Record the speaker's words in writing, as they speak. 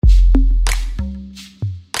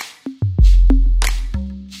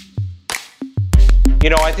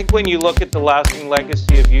I think when you look at the lasting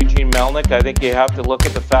legacy of Eugene Melnyk, I think you have to look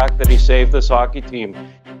at the fact that he saved this hockey team.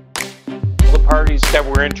 The parties that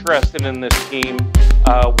were interested in this team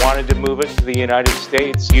wanted to move it to the United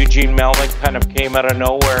States. Eugene Melnyk kind of came out of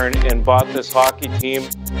nowhere and bought this hockey team.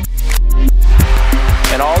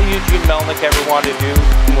 And all Eugene Melnyk ever wanted to do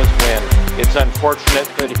was win. It's unfortunate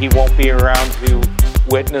that he won't be around to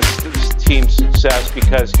witness this team's success,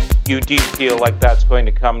 because you do feel like that's going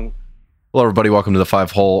to come. Hello, everybody. Welcome to the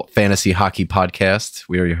 5-Hole Fantasy Hockey Podcast.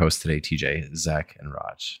 We are your hosts today, TJ, Zach, and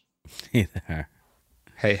Raj. Hey there.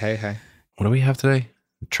 Hey. What do we have today?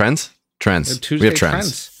 Trends? Tuesday We have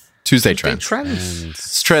trends. Tuesday trends.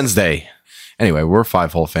 It's Trends Day. Anyway, we're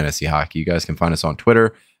 5-Hole Fantasy Hockey. You guys can find us on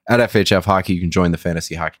Twitter at FHFH Hockey. You can join the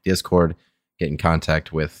Fantasy Hockey Discord, get in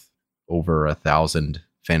contact with over 1,000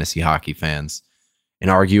 fantasy hockey fans, and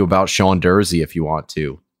argue about Sean Dursey if you want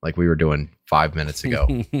to, like we were doing 5 minutes ago.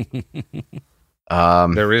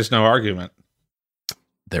 There is no argument.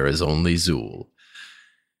 There is only Zool.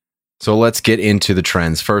 So let's get into the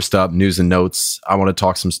trends. First up, news and notes. I want to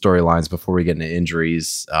talk some storylines before we get into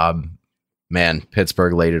injuries.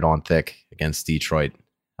 Pittsburgh laid it on thick against Detroit.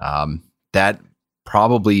 That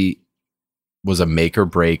probably was a make or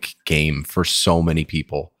break game for so many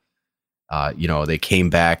people. They came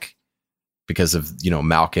back because of,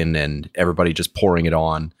 Malkin and everybody just pouring it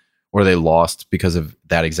on, or they lost because of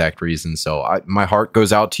that exact reason. So my heart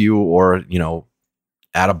goes out to you, or,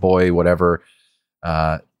 attaboy, whatever,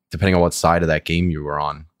 depending on what side of that game you were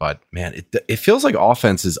on. But man, it feels like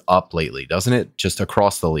offense is up lately, doesn't it? Just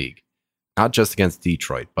across the league, not just against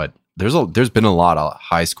Detroit, but there's been a lot of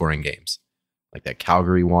high scoring games, like that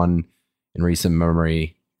Calgary one in recent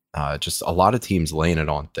memory. Just a lot of teams laying it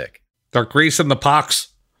on thick. They're greasing the pucks.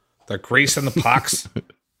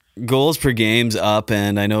 Goals per game's up,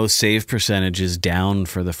 and I know save percentage is down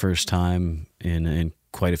for the first time in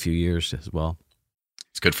quite a few years as well.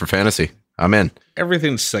 It's good for fantasy. I'm in.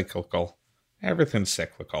 Everything's cyclical.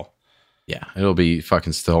 Yeah, it'll be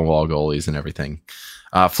fucking Stonewall goalies and everything.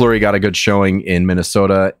 Fleury got a good showing in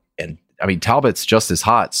Minnesota, and Talbot's just as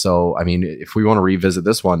hot. So, if we want to revisit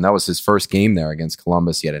this one, that was his first game there against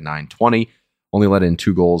Columbus. He had a .920, only let in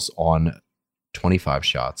 2 goals on 25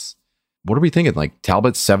 shots. What are we thinking? Like,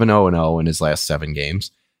 Talbot's 7-0-0 in his last 7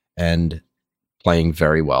 games and playing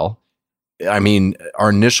very well. Our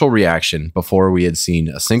initial reaction before we had seen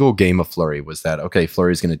a single game of Fleury was that, okay,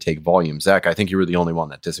 Fleury's going to take volume. Zach, I think you were the only one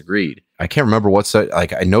that disagreed. I can't remember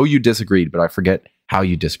I know you disagreed, but I forget how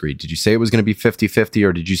you disagreed. Did you say it was going to be 50-50,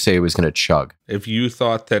 or did you say it was going to chug? If you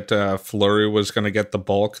thought that Fleury was going to get the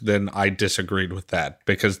bulk, then I disagreed with that,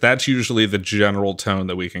 because that's usually the general tone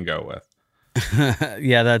that we can go with.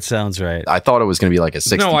 Yeah, that sounds right. I thought it was going to be like a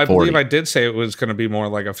 60-40. No, I believe I did say it was going to be more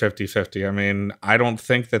like a 50-50. I don't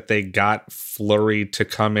think that they got Fleury to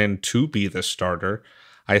come in to be the starter.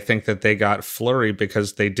 I think that they got Fleury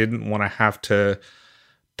because they didn't want to have to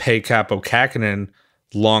pay Kaapo Kähkönen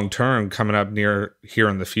long-term coming up near here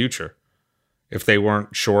in the future, if they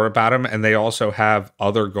weren't sure about him. And they also have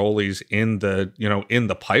other goalies in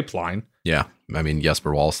the pipeline. Yeah.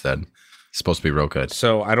 Jesper Wallstedt. Supposed to be real good.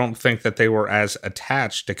 So I don't think that they were as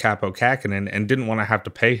attached to Kaapo Kähkönen and didn't want to have to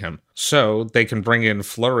pay him. So they can bring in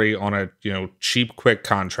Fleury on a cheap, quick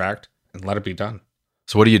contract and let it be done.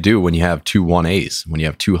 So what do you do when you have 2 1As? When you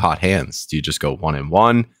have 2 hot hands? Do you just go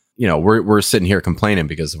 1-1? We're sitting here complaining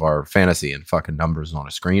because of our fantasy and fucking numbers on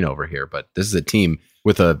a screen over here. But this is a team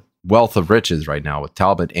with a wealth of riches right now with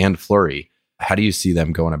Talbot and Fleury. How do you see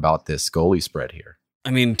them going about this goalie spread here?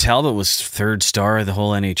 Talbot was 3rd star of the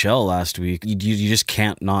whole NHL last week. You just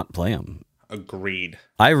can't not play him. Agreed.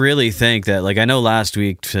 I really think that, I know last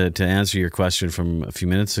week, to answer your question from a few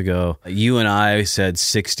minutes ago, you and I said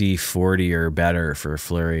 60-40 or better for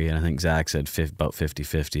Fleury, and I think Zach said about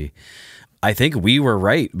 50-50. I think we were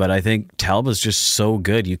right, but I think Talbot's just so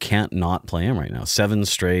good, you can't not play him right now. 7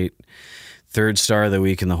 straight, 3rd star of the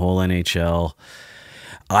week in the whole NHL.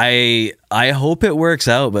 I hope it works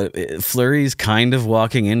out, but Fleury's kind of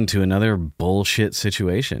walking into another bullshit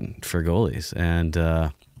situation for goalies. And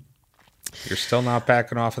you're still not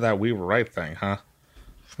backing off of that we were right thing, huh?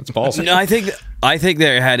 That's ballsy. No, I think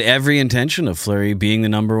they had every intention of Fleury being the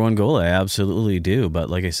number 1 goalie. I absolutely do. But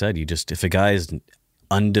like I said, if a guy is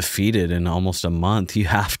undefeated in almost a month, you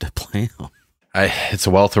have to play him. It's a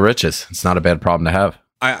wealth of riches. It's not a bad problem to have.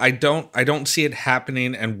 I don't see it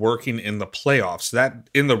happening and working in the playoffs. That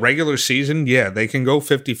in the regular season, yeah, they can go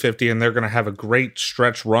 50-50 and they're going to have a great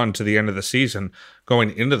stretch run to the end of the season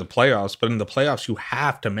going into the playoffs. But in the playoffs, you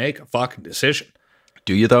have to make a fucking decision.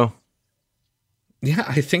 Do you, though? Yeah,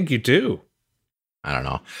 I think you do. I don't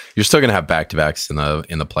know. You're still going to have back-to-backs in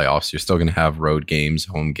the playoffs. You're still going to have road games,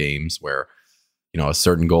 home games where, a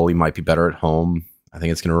certain goalie might be better at home. I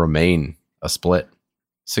think it's going to remain a split.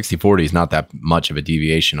 60-40 is not that much of a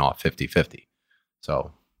deviation off 50-50.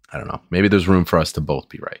 So, I don't know. Maybe there's room for us to both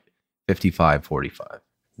be right. 55-45.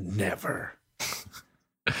 Never.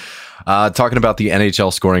 Talking about the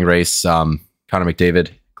NHL scoring race, Connor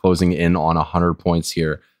McDavid closing in on 100 points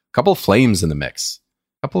here. A couple of flames in the mix.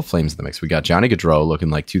 We got Johnny Gaudreau looking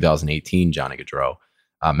like 2018 Johnny Gaudreau.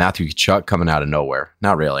 Matthew Tkachuk coming out of nowhere.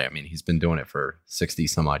 Not really. I mean, he's been doing it for 60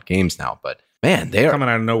 some odd games now, but man, they're coming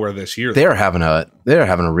out of nowhere this year. They're having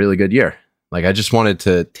a really good year. Like, I just wanted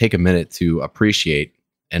to take a minute to appreciate.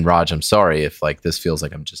 And Raj, I'm sorry if like this feels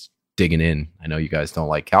like I'm just digging in. I know you guys don't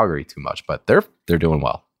like Calgary too much, but they're doing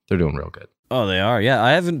well. They're doing real good. Oh, they are. Yeah,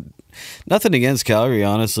 I haven't nothing against Calgary.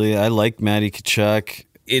 Honestly, I like Matty Tkachuk.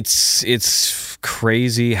 It's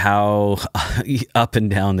crazy how up and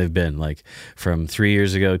down they've been. Like from 3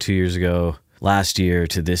 years ago, 2 years ago, last year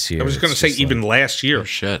to this year. I was going to say even last year. Oh,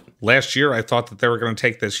 shit. Last year, I thought that they were going to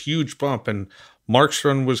take this huge bump, and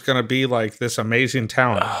Markstrom was going to be like this amazing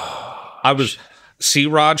talent. See,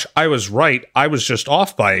 Raj, I was right. I was just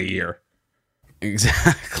off by a year.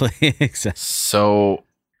 Exactly. So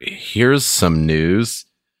here's some news.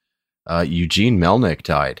 Eugene Melnyk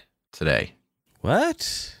died today.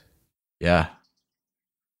 What? Yeah.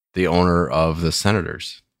 The owner of the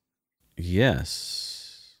Senators.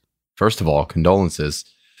 Yes. First of all, condolences.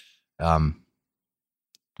 Well,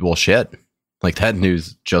 shit. Like, that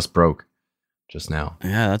news just broke just now.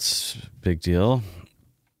 Yeah, that's a big deal.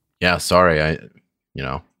 Yeah, sorry.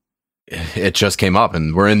 It just came up,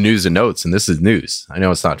 and we're in news and notes, and this is news. I know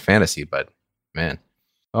it's not fantasy, but man.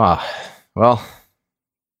 Well,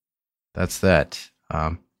 that's that.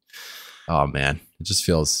 Oh man, it just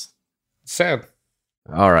feels sad.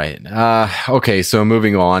 All right. Okay, so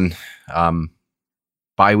moving on.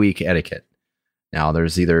 Bye-week etiquette. Now,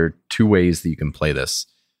 there's either two ways that you can play this.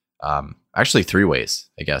 Actually, three ways,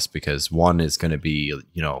 I guess, because one is going to be,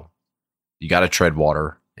 you got to tread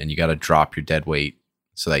water and you got to drop your dead weight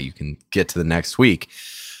so that you can get to the next week.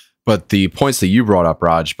 But the points that you brought up,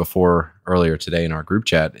 Raj, earlier today in our group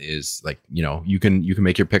chat is like, you can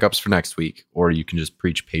make your pickups for next week, or you can just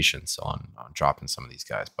preach patience on dropping some of these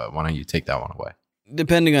guys. But why don't you take that one away?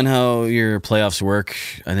 Depending on how your playoffs work,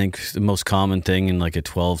 I think the most common thing in like a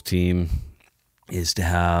 12 team is to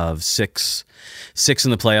have six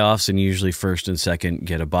in the playoffs, and usually first and second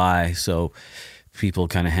get a bye. So people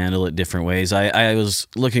kind of handle it different ways. I was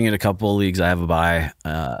looking at a couple of leagues. I have a bye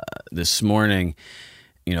this morning.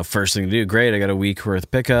 First thing to do, great, I got a week worth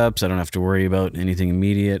of pickups. I don't have to worry about anything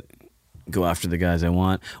immediate. Go after the guys I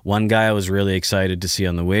want. One guy I was really excited to see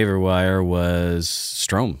on the waiver wire was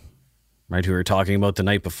Strome, right, who we were talking about the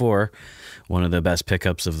night before, one of the best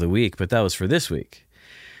pickups of the week, but that was for this week.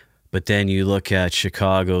 But then you look at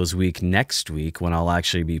Chicago's week next week when I'll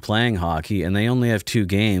actually be playing hockey, and they only have 2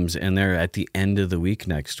 games, and they're at the end of the week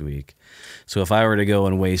next week. So if I were to go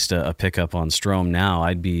and waste a pickup on Strome now,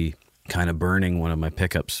 I'd be kind of burning one of my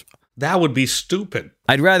pickups. That would be stupid.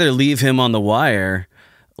 I'd rather leave him on the wire,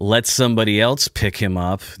 let somebody else pick him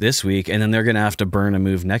up this week, and then they're going to have to burn a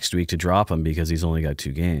move next week to drop him because he's only got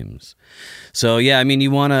 2 games. So yeah, I mean,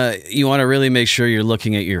 you want to really make sure you're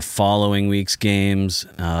looking at your following week's games,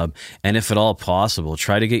 and if at all possible,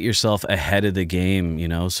 try to get yourself ahead of the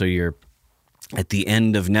game. So you're at the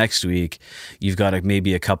end of next week, you've got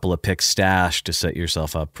maybe a couple of picks stashed to set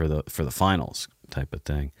yourself up for the finals type of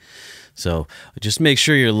thing. So just make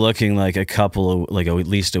sure you're looking like at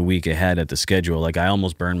least a week ahead at the schedule. Like I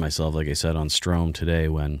almost burned myself, like I said, on Strome today.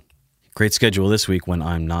 When great schedule this week when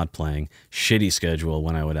I'm not playing, shitty schedule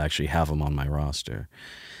when I would actually have him on my roster.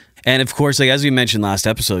 And of course, like as we mentioned last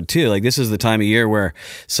episode too, like this is the time of year where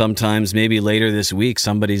sometimes maybe later this week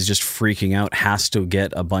somebody's just freaking out, has to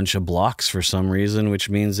get a bunch of blocks for some reason, which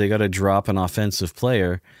means they got to drop an offensive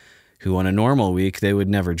player who on a normal week they would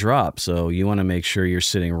never drop. So you want to make sure you're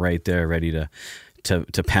sitting right there ready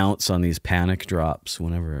to pounce on these panic drops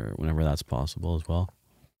whenever that's possible as well.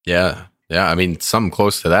 Yeah. I mean, something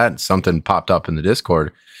close to that, something popped up in the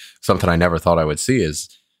Discord, something I never thought I would see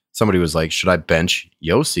is somebody was like, should I bench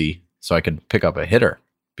Yossi so I could pick up a hitter?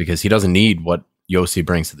 Because he doesn't need what Yossi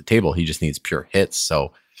brings to the table. He just needs pure hits.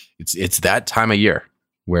 So it's that time of year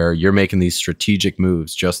where you're making these strategic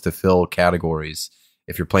moves just to fill categories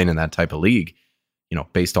if you're playing in that type of league,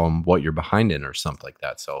 based on what you're behind in or something like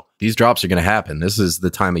that. So these drops are going to happen. This is the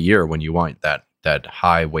time of year when you want that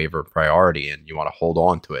high waiver priority and you want to hold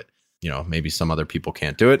on to it. Maybe some other people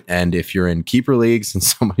can't do it. And if you're in keeper leagues and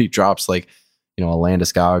somebody drops like, a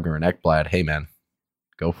Landeskog or an Ekblad, hey man,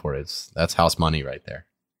 go for it. That's house money right there.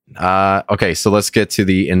 Okay, so let's get to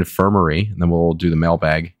the infirmary, and then we'll do the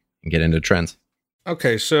mailbag and get into trends.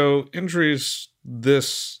 Okay, so injuries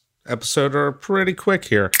this episode are pretty quick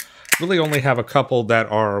here. Really only have a couple that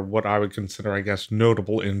are what I would consider, I guess,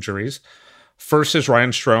 notable injuries. First is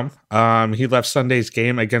Ryan Strome. He left Sunday's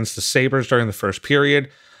game against the Sabres during the first period,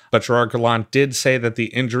 but Gerard Gallant did say that the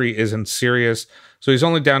injury isn't serious, so he's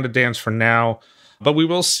only down to dance for now. But we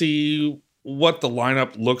will see what the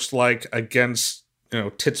lineup looks like against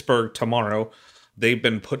Pittsburgh tomorrow. They've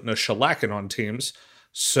been putting a shellacking on teams,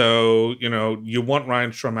 so you want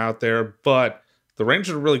Ryan Strome out there, but the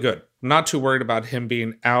Rangers are really good. I'm not too worried about him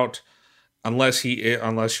being out unless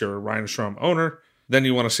you're a Ryan Strome owner. Then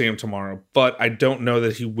you want to see him tomorrow, but I don't know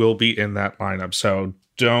that he will be in that lineup. So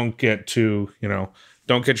don't get your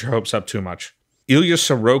hopes up too much. Ilya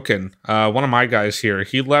Sorokin, one of my guys here,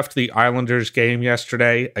 he left the Islanders game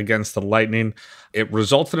yesterday against the Lightning. It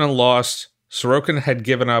resulted in a loss. Sorokin had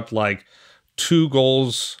given up like 2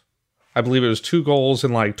 goals. I believe it was 2 goals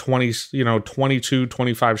in like 22,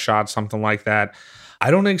 25 shots, something like that. I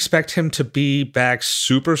don't expect him to be back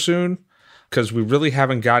super soon because we really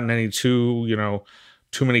haven't gotten any too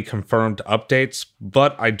many confirmed updates.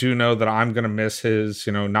 But I do know that I'm going to miss his,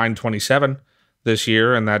 .927 this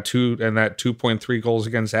year and that 2.3 goals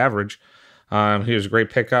against average. He was a great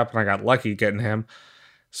pickup, and I got lucky getting him.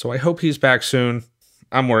 So I hope he's back soon.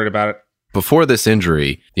 I'm worried about it. Before this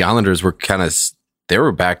injury, the Islanders were they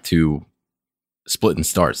were back to splitting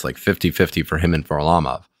starts, like 50-50 for him and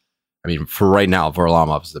Varlamov. I mean, for right now,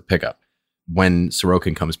 Varlamov is the pickup. When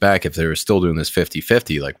Sorokin comes back, if they were still doing this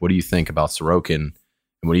 50-50, like, what do you think about Sorokin and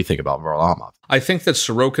what do you think about Varlamov? I think that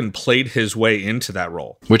Sorokin played his way into that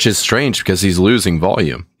role. Which is strange because he's losing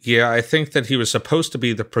volume. Yeah, I think that he was supposed to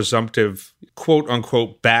be the presumptive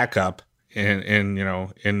quote-unquote backup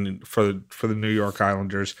for the New York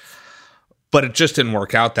Islanders, but it just didn't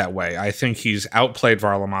work out that way. I think he's outplayed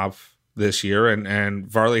Varlamov this year, and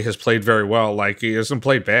Varley has played very well. Like, he hasn't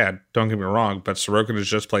played bad, don't get me wrong, but Sorokin has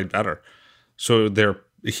just played better. So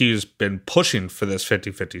he's been pushing for this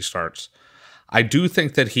 50-50 starts. I do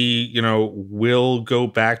think that he, will go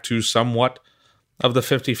back to somewhat of the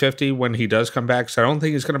 50-50 when he does come back. So I don't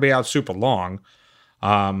think he's going to be out super long.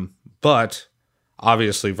 But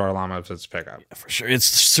obviously Varlamov is pickup. Yeah, for sure.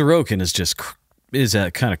 Sorokin is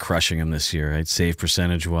kind of crushing him this year, right? Save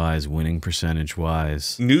percentage wise, winning percentage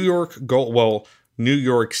wise. New York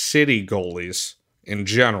City goalies in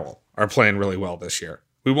general are playing really well this year.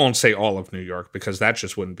 We won't say all of New York because that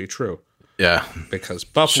just wouldn't be true. Yeah. Because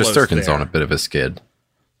Buffalo's Shesterkin's there. on a bit of a skid.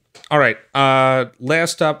 All right.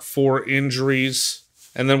 Last up for injuries.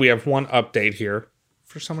 And then we have one update here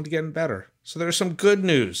for someone getting better. So there's some good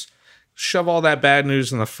news. Shove all that bad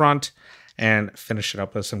news in the front and finish it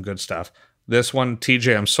up with some good stuff. This one,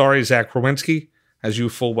 TJ, I'm sorry, Zach Werenski, as you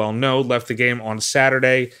full well know, left the game on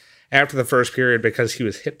Saturday after the first period because he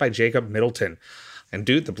was hit by Jacob Middleton. And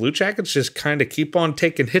dude, the Blue Jackets just kind of keep on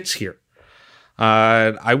taking hits here.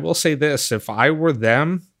 I will say this: if I were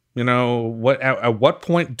them, at what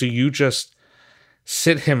point do you just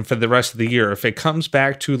sit him for the rest of the year? If it comes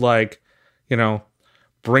back to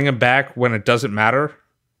bring him back when it doesn't matter,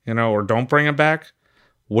 or don't bring him back,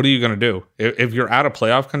 what are you going to do? If you're out of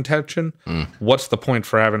playoff contention, what's the point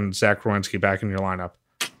for having Zach Werenski back in your lineup?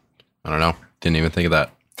 I don't know. Didn't even think of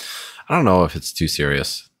that. I don't know if it's too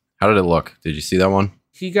serious. How did it look? Did you see that one?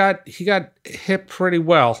 He got hit pretty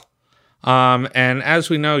well. And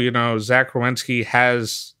as we know, Zach Werenski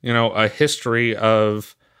has, a history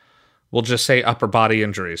of, we'll just say, upper body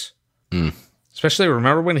injuries. Especially,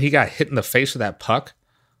 remember when he got hit in the face with that puck?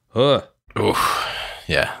 Ugh. Oof.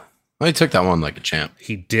 Yeah. Well, he took that one like a champ.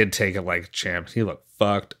 He did take it like a champ. He looked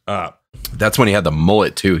fucked up. That's when he had the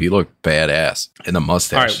mullet, too. He looked badass. And the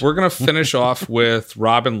mustache. All right, we're going to finish off with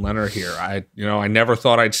Robin Lehner here. I never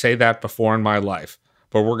thought I'd say that before in my life.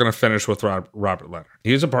 But we're going to finish with Robert Lehner.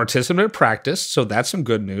 He's a participant in practice, so that's some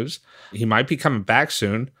good news. He might be coming back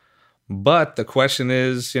soon. But the question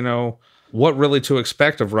is, what really to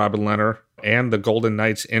expect of Robin Lehner and the Golden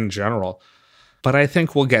Knights in general. But I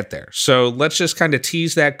think we'll get there. So let's just kind of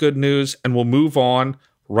tease that good news, and we'll move on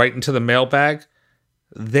right into the mailbag.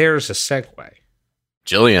 There's a segue.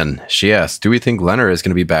 Jillian, she asked, do we think Lehner is going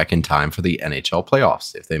to be back in time for the NHL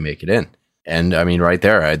playoffs if they make it in? And I mean, right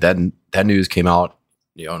there, that news came out,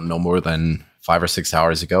 no more than 5 or 6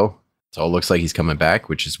 hours ago. So it looks like he's coming back,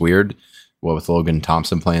 which is weird. Well, with Logan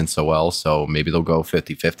Thompson playing so well, so maybe they'll go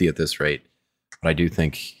 50-50 at this rate. But I do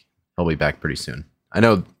think he'll be back pretty soon. I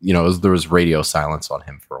know, there was radio silence on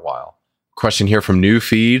him for a while. Question here from New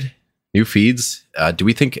Feeds. Do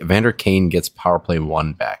we think Evander Kane gets power play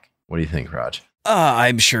 1 back? What do you think, Raj?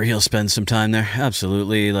 I'm sure he'll spend some time there.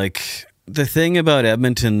 Absolutely. Like, the thing about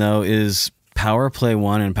Edmonton, though, is power play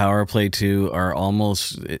 1 and power play 2 are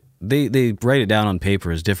almost... They write it down on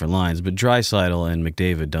paper as different lines, but Draisaitl and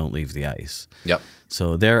McDavid don't leave the ice. Yep.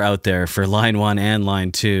 So they're out there for line 1 and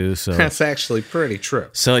line 2. So that's actually pretty true.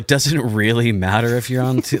 So it doesn't really matter if you're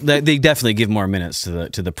on... They definitely give more minutes to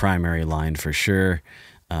the primary line for sure.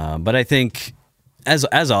 But I think...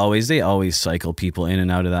 As always, they always cycle people in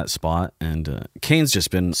and out of that spot. And Kane's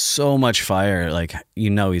just been so much fire. Like,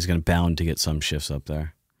 he's going to bound to get some shifts up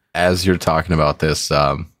there. As you're talking about this,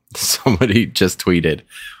 somebody just tweeted,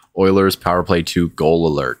 Oilers power play 2 goal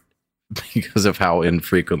alert because of how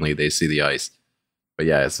infrequently they see the ice. But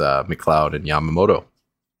yeah, it's McLeod and Yamamoto.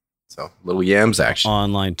 So little Yams action.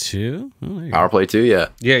 On line 2? Oh, power play 2, yeah.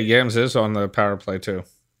 Yeah, Yams is on the power play too.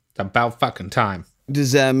 It's about fucking time.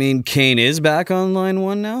 Does that mean Kane is back on line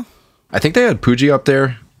 1 now? I think they had Pooji up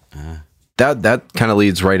there. That kind of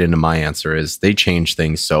leads right into my answer is they changed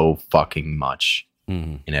things so fucking much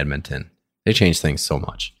in Edmonton. They changed things so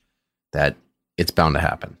much that it's bound to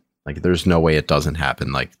happen. Like, there's no way it doesn't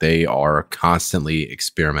happen. Like, they are constantly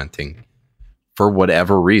experimenting for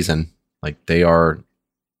whatever reason. Like, they are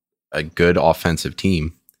a good offensive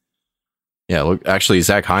team. Yeah, look, actually,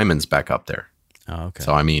 Zach Hyman's back up there. Oh, okay.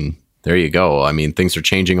 So, I mean... There you go. I mean, things are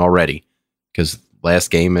changing already because last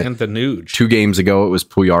game and the Nuge 2 games ago it was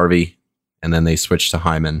Puljujarvi, and then they switched to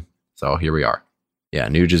Hyman. So here we are. Yeah,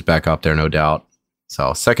 Nuge is back up there, no doubt.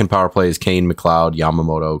 So second power play is Kane, McLeod,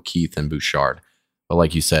 Yamamoto, Keith, and Bouchard. But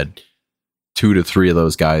like you said, 2 to 3 of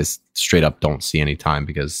those guys straight up don't see any time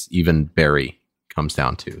because even Barry comes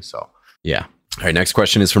down too. So yeah. All right. Next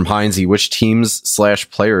question is from Heinze. Which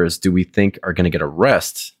teams/players do we think are going to get a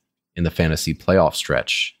rest in the fantasy playoff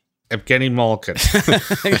stretch? Evgeny Malkin.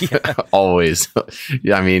 Yeah. Always.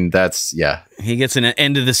 Yeah, I mean, He gets an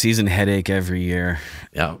end of the season headache every year.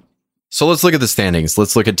 Yeah. So let's look at the standings.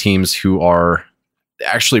 Let's look at teams who are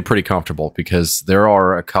actually pretty comfortable because there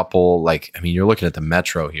are a couple, you're looking at the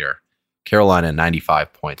Metro here. Carolina,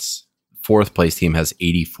 95 points. 4th place team has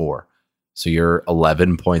 84. So you're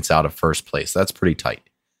 11 points out of first place. That's pretty tight.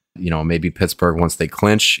 Maybe Pittsburgh, once they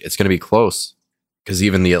clinch, it's going to be close because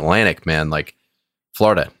even the Atlantic, man,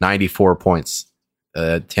 Florida, 94 points.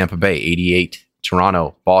 Tampa Bay, 88.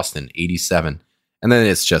 Toronto, Boston, 87. And then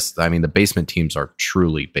it's just, the basement teams are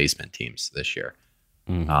truly basement teams this year.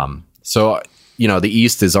 Mm-hmm. So, the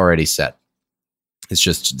East is already set. It's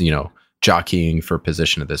just, jockeying for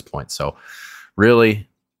position at this point. So really,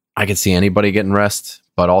 I could see anybody getting rest,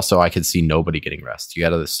 but also I could see nobody getting rest. You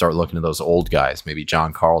got to start looking at those old guys, maybe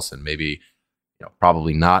John Carlson, maybe,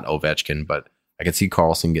 probably not Ovechkin, but I could see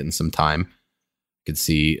Carlson getting some time. Could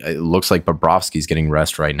see it looks like Bobrovsky's getting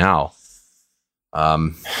rest right now.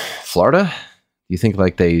 Florida, do you think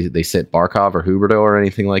they sit Barkov or Huberdeau or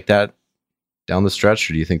anything like that down the stretch,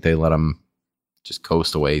 or do you think they let them just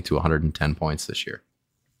coast away to 110 points this year?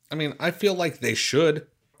 I feel like they should.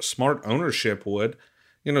 Smart ownership would.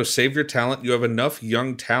 Save your talent. You have enough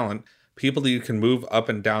young talent, people that you can move up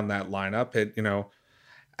and down that lineup.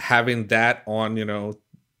 Having that on,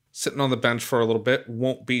 sitting on the bench for a little bit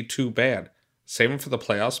won't be too bad. Save him for the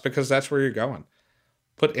playoffs because that's where you're going.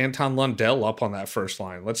 Put Anton Lundell up on that first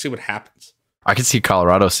line. Let's see what happens. I could see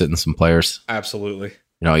Colorado sitting some players. Absolutely.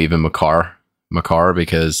 Even Makar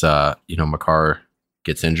because, Makar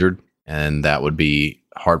gets injured and that would be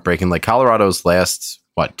heartbreaking. Like Colorado's last,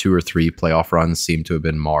 2 or 3 playoff runs seem to have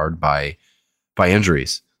been marred by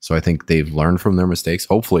injuries. So I think they've learned from their mistakes.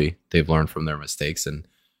 Hopefully they've learned from their mistakes and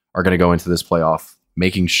are going to go into this playoff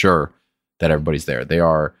making sure that everybody's there. They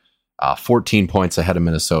are 14 points ahead of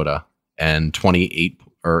Minnesota and 28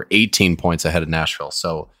 or 18 points ahead of Nashville.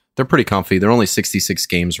 So they're pretty comfy. They're only 66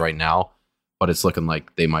 games right now, but it's looking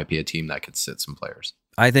like they might be a team that could sit some players.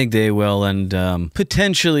 I think they will. And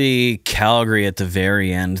potentially Calgary at the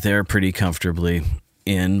very end. They're pretty comfortably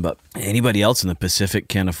in, but anybody else in the Pacific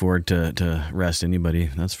can't afford to rest anybody.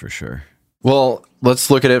 That's for sure. Well, let's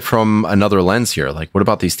look at it from another lens here. What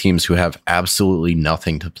about these teams who have absolutely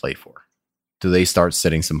nothing to play for? Do they start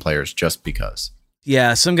sitting some players just because?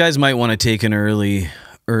 Yeah, some guys might want to take an early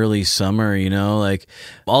summer,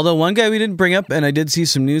 although one guy we didn't bring up, and I did see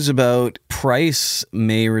some news about, Price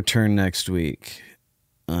may return next week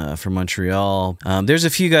for Montreal. There's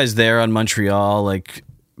a few guys there on Montreal, like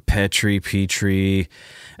Petrie,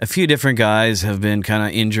 a few different guys have been kind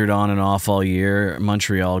of injured on and off all year.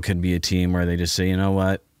 Montreal could be a team where they just say, you know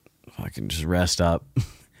what, I can just rest up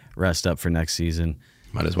for next season.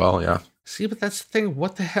 Might as well, yeah. See, but that's the thing.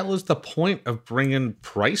 What the hell is the point of bringing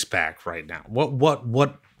Price back right now? What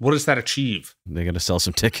does that achieve? They got to sell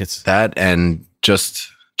some tickets. That and just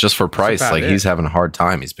just for price. Like, it. he's having a hard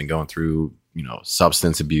time. He's been going through,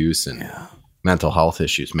 substance abuse and mental health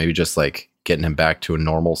issues. Maybe just like getting him back to a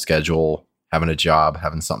normal schedule, having a job,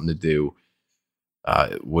 having something to do,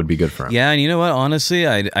 it would be good for him. Yeah, and you know what? Honestly,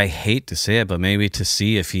 I hate to say it, but maybe to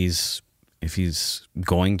see if he's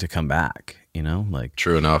going to come back. Like,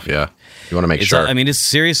 true enough. Yeah, you want to make sure. I mean, it's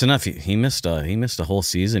serious enough. He missed a whole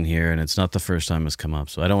season here, and it's not the first time it's come up.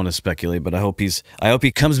 So I don't want to speculate, but I hope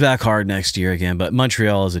he comes back hard next year again. But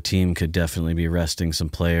Montreal as a team could definitely be resting some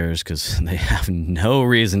players because they have no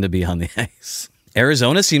reason to be on the ice.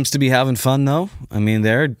 Arizona seems to be having fun though. I mean,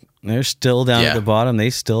 they're still down at the bottom.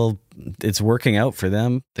 It's working out for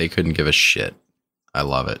them. They couldn't give a shit. I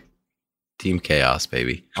love it. Team chaos,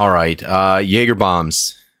 baby. All right. Jaeger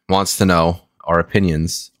Bombs wants to know our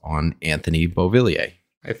opinions on Anthony Beauvillier.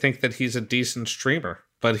 I think that he's a decent streamer,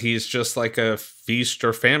 but he's just like a feast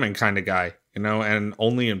or famine kind of guy, and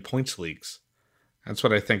only in points leagues. That's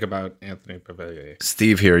what I think about Anthony Beauvillier.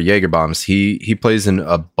 Steve here, Jaeger Bombs. He plays in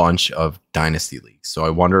a bunch of dynasty leagues, so I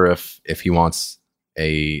wonder if he wants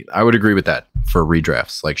I would agree with that for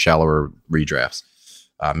redrafts, like shallower redrafts,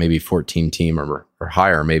 maybe 14 team or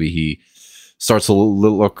higher. Maybe he starts to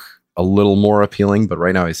look a little more appealing, but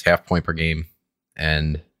right now he's half point per game,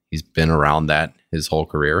 and he's been around that his whole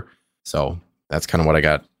career. So that's kind of what I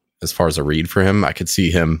got as far as a read for him. I could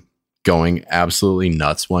see him going absolutely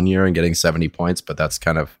nuts one year and getting 70 points, but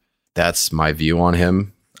that's my view on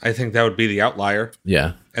him. I think that would be the outlier.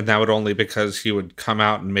 Yeah. And that would only because he would come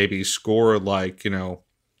out and maybe score like,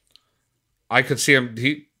 I could see him.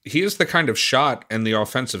 He is the kind of shot and the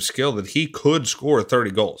offensive skill that he could score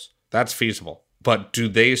 30 goals. That's feasible. But do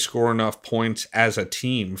they score enough points as a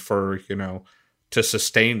team for, to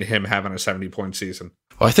sustain him having a 70-point season?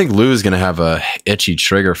 Well, I think Lou's going to have a itchy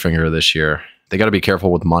trigger finger this year. They got to be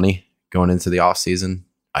careful with money going into the offseason.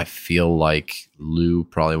 I feel like Lou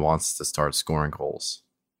probably wants to start scoring goals.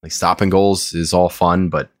 Like, stopping goals is all fun,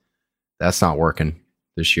 but that's not working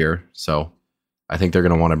this year. So I think they're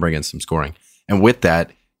going to want to bring in some scoring. And with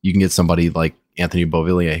that, you can get somebody like Anthony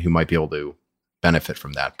Beauvillier who might be able to benefit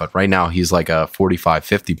from that. But right now, he's like a 45,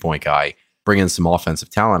 50-point guy. Bring in some offensive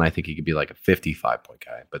talent, I think he could be like a 55-point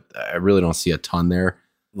guy. But I really don't see a ton there.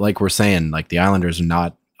 Like we're saying, like, the Islanders are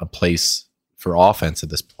not a place for offense at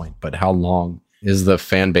this point. But how long is the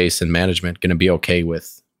fan base and management going to be okay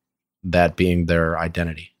with that being their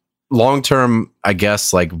identity? Long term, I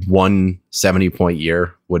guess like 170-point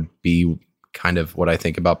year would be kind of what I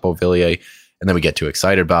think about Beauvillier. And then we get too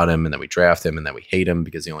excited about him, and then we draft him, and then we hate him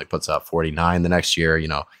because he only puts up 49 the next year.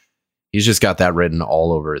 He's just got that written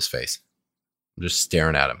all over his face. I'm just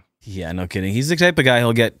staring at him. Yeah, no kidding. He's the type of guy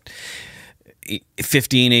who'll get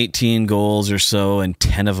 15, 18 goals or so, and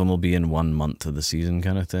 10 of them will be in 1 month of the season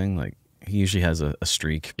kind of thing. Like, he usually has a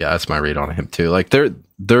streak. Yeah, that's my read on him too. Like, there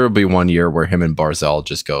will be one year where him and Barzal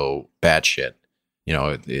just go batshit.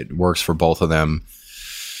 It works for both of them,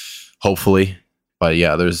 hopefully. But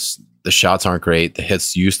yeah, the shots aren't great. The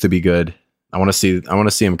hits used to be good. I want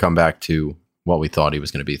to see him come back to what we thought he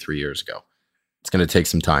was going to be 3 years ago. It's going to take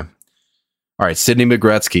some time. All right, Sidney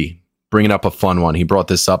McGretzky, bringing up a fun one. He brought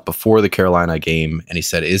this up before the Carolina game, and he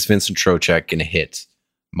said, "Is Vincent Tro-check going to hit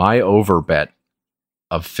my over bet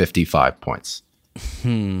of 55 points?"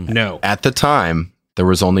 No. At the time, there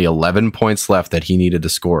was only 11 points left that he needed to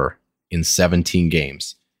score in 17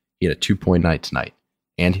 games. He had a 2-point night tonight.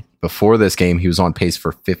 And before this game, he was on pace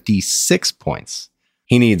for 56 points.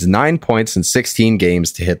 He needs 9 points in 16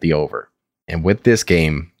 games to hit the over. And with this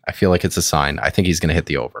game, I feel like it's a sign. I think he's going to hit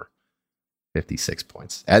the over. 56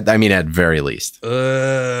 points. At very least.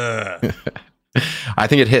 I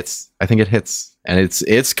think it hits. And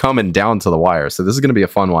it's coming down to the wire. So this is going to be a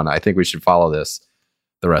fun one. I think we should follow this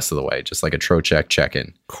the rest of the way, just like a Tro-check-in.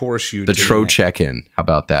 Of course you do. The Tro-check-in. How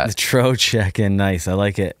about that? The Tro-check-in. Nice. I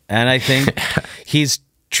like it. And I think he's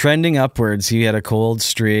trending upwards. He had a cold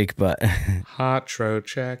streak, but hot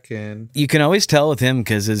Tro-check-in. You can always tell with him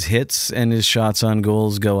because his hits and his shots on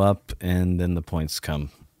goals go up, and then the points come.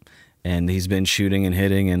 And he's been shooting and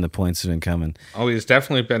hitting, and the points have been coming. Oh, he's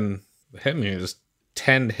definitely been hitting. He was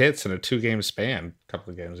 10 hits in a 2-game span a couple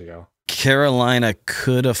of games ago. Carolina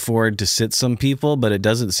could afford to sit some people, but it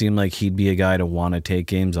doesn't seem like he'd be a guy to want to take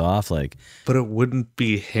games off. But it wouldn't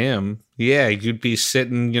be him. Yeah, you'd be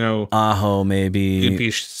sitting, Aho maybe. You'd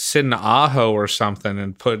be sitting Aho or something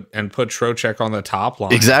and put Tro-check on the top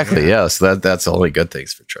line. Exactly. Yeah. So that's only good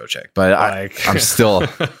things for Tro-check. But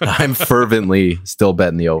I'm fervently still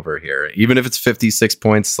betting the over here, even if it's 56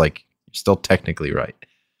 points. Like, you're still technically right.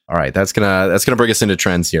 All right, that's gonna bring us into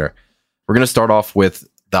trends here. We're gonna start off with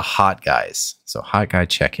the hot guys. So hot guy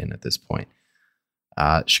check-in at this point.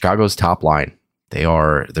 Chicago's top line,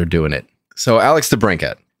 They're doing it. So Alex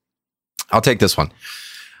DeBrincat, I'll take this one.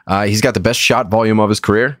 He's got the best shot volume of his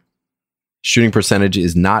career. Shooting percentage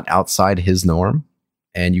is not outside his norm.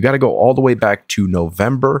 And you got to go all the way back to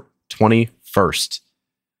November 21st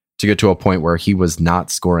to get to a point where he was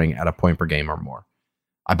not scoring at a point per game or more.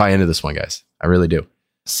 I buy into this one, guys. I really do.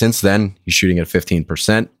 Since then, he's shooting at 15%,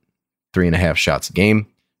 3.5 shots a game.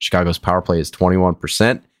 Chicago's power play is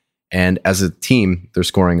 21%. And as a team, they're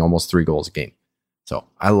scoring almost 3 goals a game. So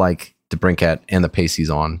I like DeBrincat and the pace he's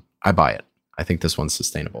on. I buy it. I think this one's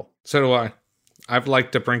sustainable. So do I. I've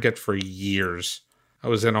liked DeBrincat for years. I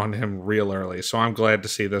was in on him real early. So I'm glad to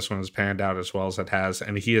see this one has panned out as well as it has.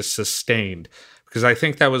 And he is sustained. Because I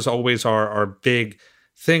think that was always our big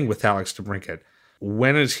thing with Alex DeBrincat.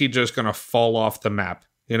 When is he just going to fall off the map?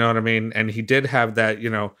 You know what I mean? And he did have that,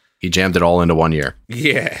 He jammed it all into 1 year.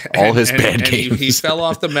 Yeah. All his bad games. He fell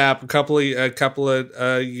off the map a couple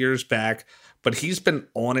of years back, but he's been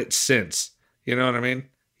on it since. You know what I mean?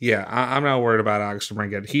 Yeah, I'm not worried about Alex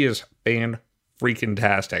DeBrincat. He is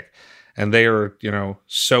fan-freaking-tastic. And they are,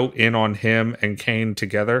 so in on him and Kane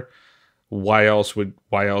together. Why else would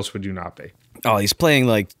you not be? Oh, he's playing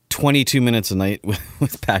like 22 minutes a night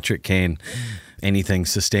with Patrick Kane. Anything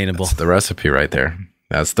sustainable. That's the recipe right there.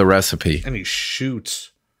 That's the recipe. And he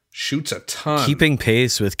shoots a ton. Keeping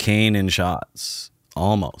pace with Kane in shots.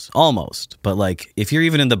 Almost. But like, if you're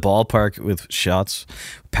even in the ballpark with shots,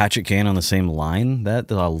 Patrick Kane on the same line,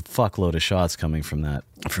 that's a fuckload of shots coming from that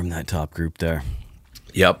top group there.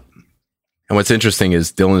 Yep. And what's interesting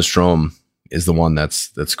is Dylan Strome is the one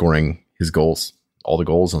that's scoring his goals, all the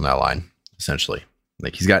goals on that line, essentially.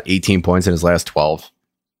 Like, he's got 18 points in his last 12.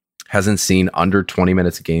 Hasn't seen under 20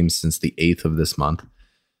 minutes a game since the 8th of this month.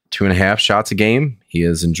 2.5 shots a game. He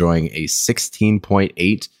is enjoying a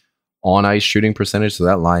 16.8 on ice shooting percentage. So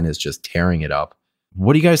that line is just tearing it up.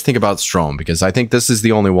 What do you guys think about Strome? Because I think this is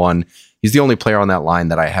the only one. He's the only player on that line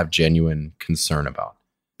that I have genuine concern about.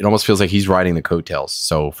 It almost feels like he's riding the coattails.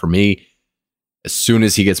 So for me, as soon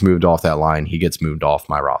as he gets moved off that line, he gets moved off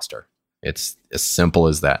my roster. It's as simple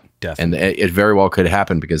as that. Definitely. And it very well could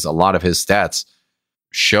happen because a lot of his stats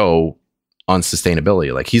show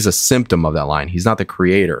unsustainability. Like, he's a symptom of that line. He's not the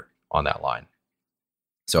creator on that line.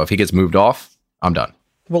 So if he gets moved off, I'm done.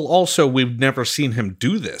 Well, also, we've never seen him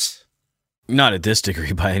do this. Not at this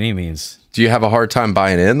degree by any means. Do you have a hard time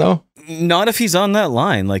buying in, though? Not if he's on that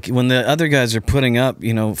line. Like, when the other guys are putting up,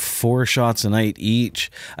 4 shots a night each,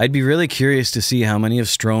 I'd be really curious to see how many of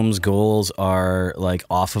Strome's goals are like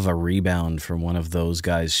off of a rebound from one of those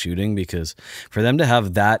guys shooting, because for them to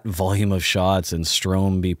have that volume of shots and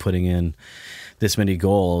Strome be putting in this many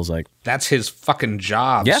goals, like, that's his fucking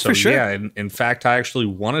job. Yeah, for sure. Yeah, in fact, I actually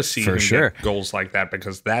want to see him get goals like that,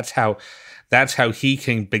 because that's how he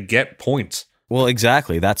can beget points. Well,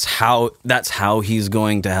 exactly. That's how he's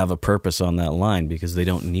going to have a purpose on that line, because they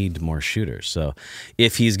don't need more shooters. So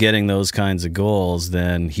if he's getting those kinds of goals,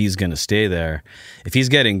 then he's going to stay there. If he's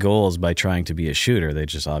getting goals by trying to be a shooter, they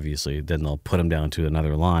just then they'll put him down to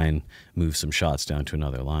another line, move some shots down to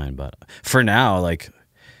another line. But for now, like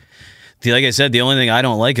I said, the only thing I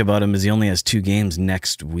don't like about him is he only has 2 games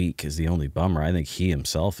next week is the only bummer. I think he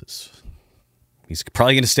himself he's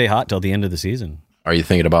probably going to stay hot till the end of the season. Are you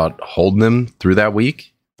thinking about holding him through that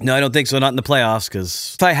week? No, I don't think so. Not in the playoffs,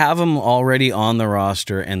 because if I have him already on the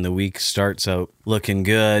roster and the week starts out looking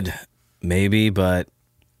good, maybe, but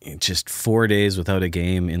just 4 days without a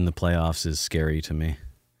game in the playoffs is scary to me.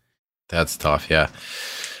 That's tough, yeah.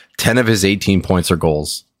 10 of his 18 points are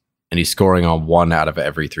goals, and he's scoring on 1 out of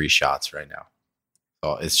every 3 shots right now.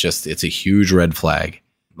 So it's a huge red flag.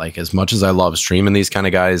 Like, as much as I love streaming these kind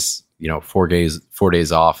of guys, 4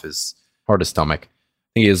 days off is hard to stomach.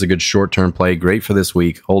 I think he has a good short-term play. Great for this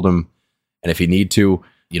week. Hold him. And if you need to,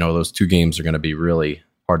 those 2 games are going to be really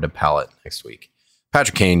hard to palate next week.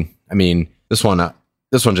 Patrick Kane. I mean, this one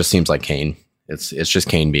just seems like Kane. It's just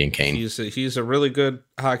Kane being Kane. He's a really good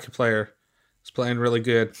hockey player. He's playing really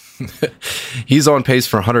good. He's on pace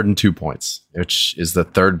for 102 points, which is the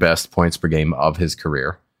 3rd best points per game of his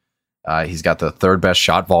career. He's got the 3rd best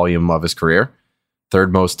shot volume of his career.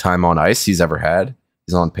 3rd most time on ice he's ever had.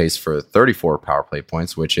 He's on pace for 34 power play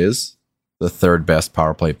points, which is the 3rd best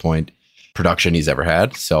power play point production he's ever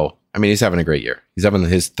had. So, I mean, he's having a great year. He's having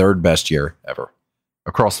his 3rd best year ever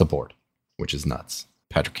across the board, which is nuts.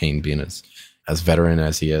 Patrick Kane being as veteran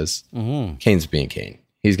as he is. Mm-hmm. Kane's being Kane.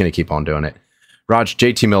 He's going to keep on doing it. Raj,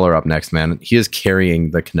 JT Miller up next, man. He is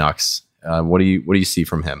carrying the Canucks. What do you see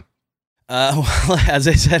from him? Well, as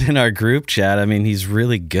I said in our group chat, I mean, he's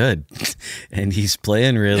really good and he's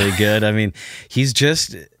playing really good. I mean, he's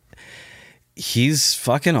He's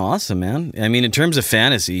fucking awesome, man. I mean, in terms of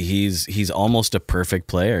fantasy, he's almost a perfect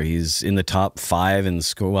player. He's in the top 5 in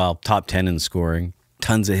score, well, top 10 in scoring.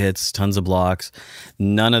 Tons of hits, tons of blocks.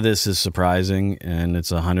 None of this is surprising, and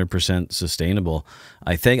it's 100% sustainable.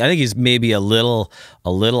 I think he's maybe a little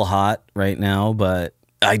hot right now, but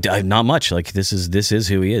I not much. Like this is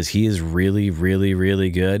who he is. He is really, really,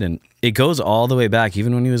 really good, and it goes all the way back,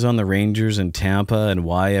 even when he was on the Rangers and Tampa, and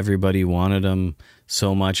why everybody wanted him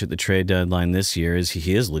so much at the trade deadline this year is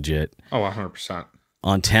he is legit. Oh, 100%.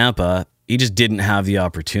 On Tampa, he just didn't have the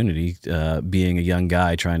opportunity, being a young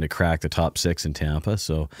guy trying to crack the top 6 in Tampa.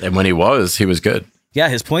 So, and when he was good. Yeah,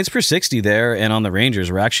 his points per 60 there and on the Rangers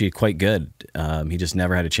were actually quite good. He just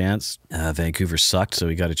never had a chance. Vancouver sucked, so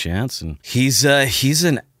he got a chance. And he's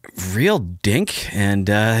an real dink, and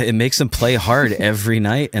it makes him play hard every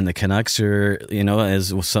night. And the Canucks are,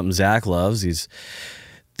 as something Zach loves,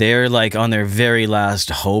 they're like on their very last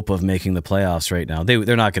hope of making the playoffs right now.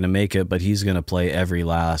 They're not going to make it, but he's going to play every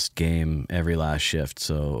last game, every last shift.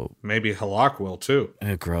 So maybe Halak will too.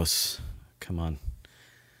 Gross. Come on,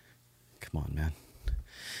 man.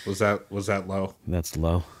 Was that low? That's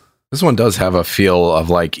low. This one does have a feel of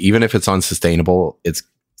like, even if it's unsustainable, it's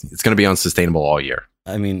going to be unsustainable all year.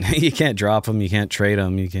 I mean, you can't drop him, you can't trade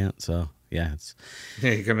him, you can't. So yeah,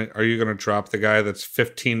 are you gonna drop the guy that's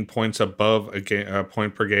 15 points above a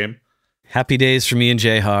point per game? Happy days for me and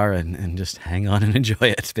Jayhar, and just hang on and enjoy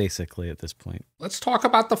it. Basically, at this point, let's talk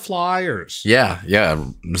about the Flyers. Yeah,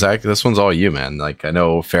 Zach, this one's all you, man. Like I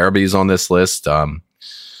know Farabee's on this list.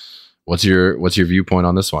 What's your viewpoint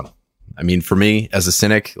on this one? I mean, for me as a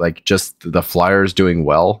cynic, like just the Flyers doing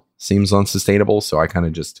well seems unsustainable. So I kind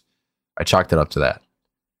of I chalked it up to that.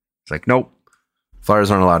 It's like, nope, Flyers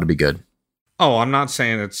aren't allowed to be good. Oh, I'm not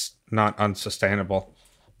saying it's not unsustainable,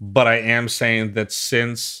 but I am saying that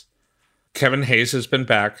since Kevin Hayes has been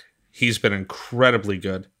back, he's been incredibly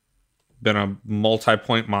good, been a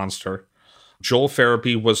multi-point monster. Joel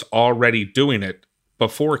Farabee was already doing it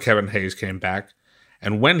before Kevin Hayes came back.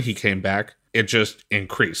 And when he came back, it just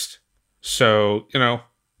increased. So,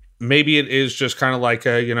 maybe it is just kind of like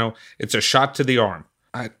it's a shot to the arm.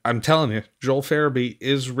 I'm telling you, Joel Farabee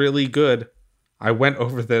is really good. I went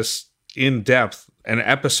over this in depth an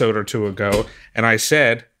episode or two ago, and I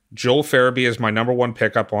said Joel Farabee is my number 1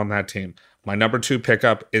 pickup on that team. My number 2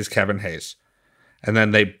 pickup is Kevin Hayes. And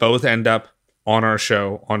then they both end up on our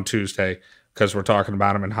show on Tuesday because we're talking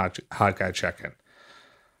about him in Hot Guy Check-In.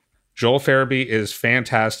 Joel Farabee is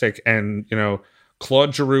fantastic, and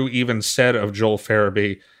Claude Giroux even said of Joel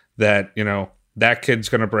Farabee that that kid's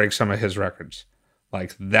going to break some of his records.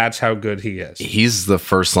 Like that's how good he is. He's the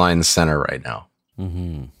first line center right now.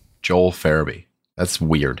 Mm-hmm. Joel Farabee. That's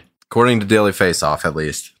weird, according to Daily Faceoff, at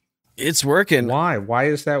least. It's working. Why? Why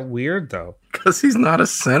is that weird though? Because he's not a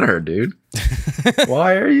center, dude.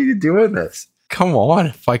 Why are you doing this? Come on,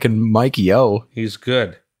 if I can Mike Yo. He's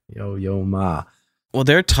good. Yo ma. Well,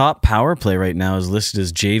 their top power play right now is listed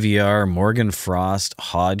as JVR, Morgan Frost,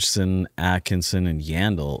 Hodgson, Atkinson, and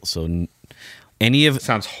Yandel. So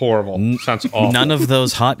sounds horrible. Sounds awful. None of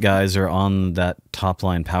those hot guys are on that top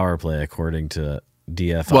line power play according to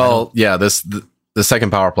DFI. Well, yeah, the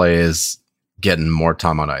second power play is getting more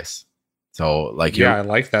time on ice. So like, I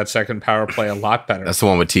like that second power play a lot better. That's the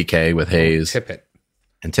one with TK, with Hayes,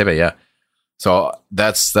 Tippett, yeah. So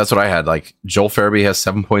that's what I had. Like Joel Farabee has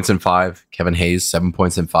 7 points in 5. Kevin Hayes 7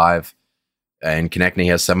 points in 5, and Konechny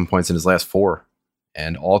has 7 points in his last 4.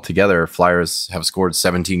 And altogether, Flyers have scored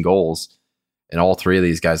 17 goals. And all 3 of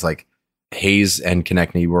these guys, like Hayes and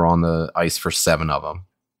Konechny, were on the ice for 7 of them.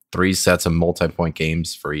 3 sets of multi-point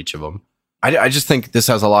games for each of them. I just think this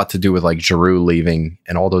has a lot to do with like Giroux leaving,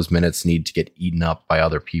 and all those minutes need to get eaten up by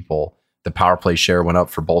other people. The power play share went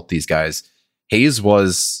up for both these guys. Hayes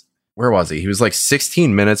was... Where was he? He was like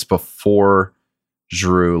 16 minutes before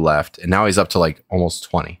Giroux left, and now he's up to like almost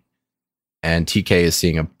 20. And TK is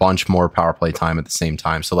seeing a bunch more power play time at the same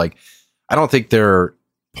time. So like, I don't think they're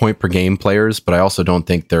point per game players, but I also don't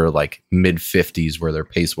think they're like mid 50s where their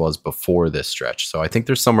pace was before this stretch. So I think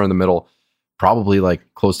they're somewhere in the middle, probably like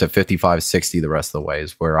close to 55, 60 the rest of the way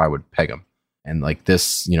is where I would peg them. And like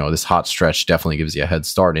this, this hot stretch definitely gives you a head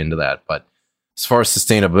start into that. But as far as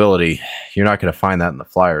sustainability, you're not going to find that in the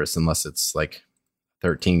Flyers unless it's like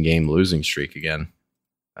 13 game losing streak again.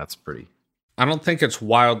 That's pretty. I don't think it's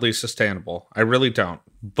wildly sustainable. I really don't.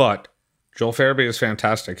 But Joel Farabee is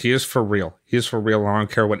fantastic. He is for real. He is for real. I don't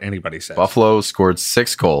care what anybody says. Buffalo scored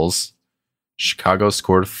 6 goals. Chicago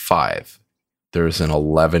scored 5. There's an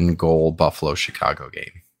 11 goal Buffalo Chicago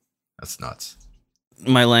game. That's nuts.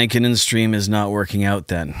 My Lankinen stream is not working out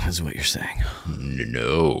then, is what you're saying.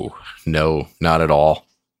 No, not at all.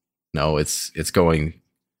 No, it's going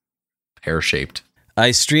pear-shaped.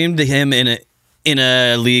 I streamed him in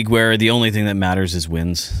a league where the only thing that matters is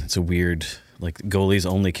wins. It's a weird, like, goalies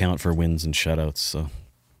only count for wins and shutouts. So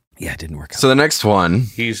yeah, it didn't work out. So the next one,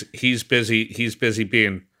 he's busy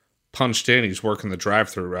being punched in. He's working the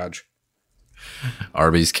drive-through, Raj.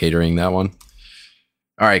 Arby's catering that one.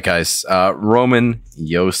 All right, guys. Roman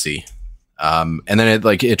Josi. And then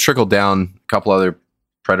it trickled down. A couple other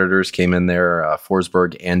Predators came in there.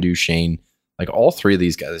 Forsberg and Duchesne. Like, all three of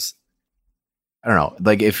these guys. I don't know.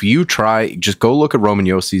 Like, if you try, just go look at Roman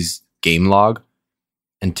Josi's game log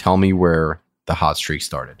and tell me where the hot streak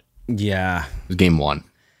started. Yeah. It was game one.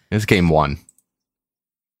 It's game one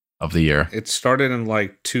of the year. It started in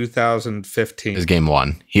like 2015. It was game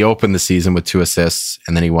one. He opened the season with 2 assists,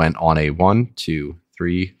 and then he went on a 1, 2,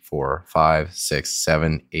 3, 4, 5, 6,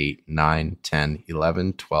 7, 8, 9, 10,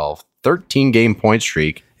 11, 12, 13 game point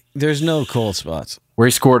streak. There's no cold spots. Where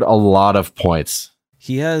he scored a lot of points.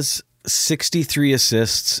 He has 63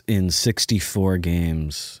 assists in 64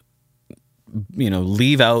 games. You know,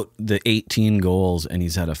 leave out the 18 goals, and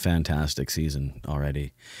he's had a fantastic season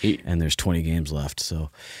already. And there's 20 games left. So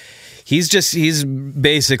he's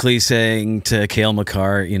basically saying to Cale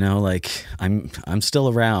Makar, you know, like, I'm still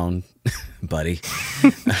around, buddy.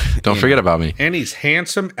 Don't forget about me. And he's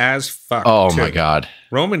handsome as fuck. Oh too. my God.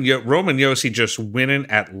 Roman Josi just winning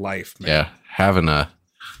at life, man. Yeah. Having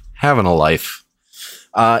a life.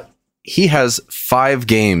 He has 5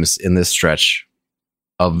 games in this stretch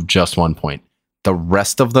of just 1 point. The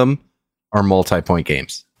rest of them are multi-point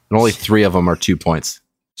games. And only 3 of them are 2 points.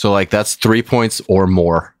 So, like, that's 3 points or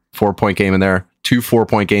more. 4-point game in there. 2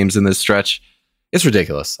 4-point games in this stretch. It's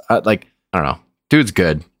ridiculous. I don't know. Dude's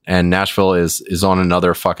good. And Nashville is on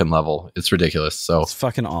another fucking level. It's ridiculous. So it's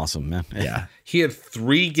fucking awesome, man. Yeah. He had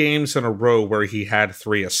 3 games in a row where he had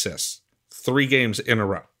 3 assists. 3 games in a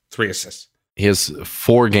row. 3 assists. He has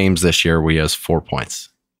 4 games this year where he has 4 points.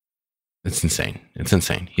 It's insane. It's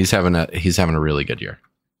insane. He's having a really good year.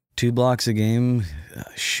 2 blocks a game,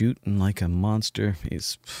 shooting like a monster.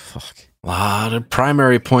 He's fuck. A lot of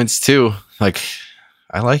primary points too. Like,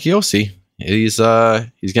 I like Josi. He's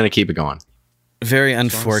gonna keep it going. Very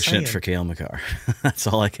unfortunate for Cale Makar. That's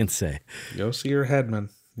all I can say. Josi or Hedman,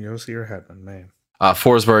 man.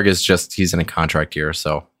 Forsberg he's in a contract year,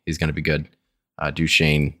 so he's gonna be good.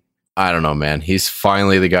 Duchesne, I don't know, man. He's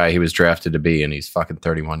finally the guy he was drafted to be, and he's fucking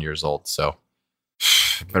 31 years old. So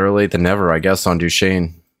better late than never, I guess, on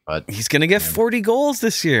Duchesne. But he's gonna get 40 goals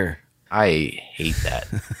this year. I hate that.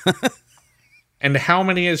 And how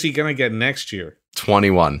many is he gonna get next year?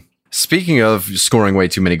 21. Speaking of scoring way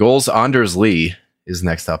too many goals, Anders Lee is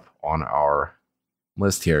next up on our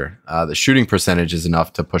list here. The shooting percentage is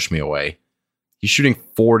enough to push me away. He's shooting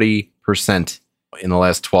 40% in the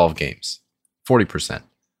last 12 games. 40%.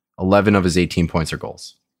 11 of his 18 points are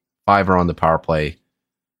goals. 5 are on the power play.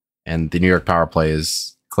 And the New York power play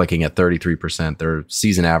is clicking at 33%. Their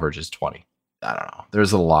season average is 20. I don't know.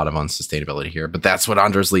 There's a lot of unsustainability here, but that's what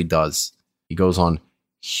Anders Lee does. He goes on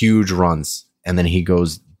huge runs, and then he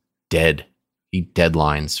goes dead. He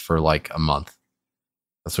deadlines for like a month.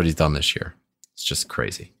 That's what he's done this year. It's just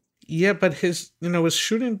crazy. Yeah, but his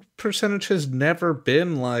shooting percentage has never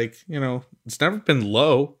been it's never been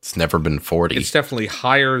low. It's never been 40. It's definitely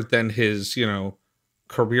higher than his,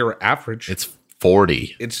 career average. It's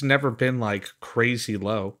 40. It's never been like crazy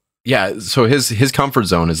low. Yeah, so his comfort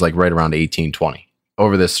zone is like right around 18, 20.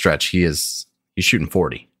 Over this stretch, he's shooting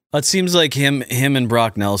 40. It seems like him and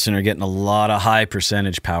Brock Nelson are getting a lot of high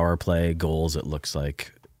percentage power play goals, it looks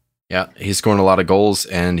like. Yeah, he's scoring a lot of goals,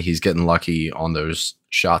 and he's getting lucky on those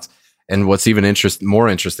shots. And what's even more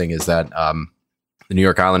interesting is that the New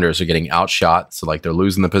York Islanders are getting outshot. So, like, they're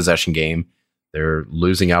losing the possession game. They're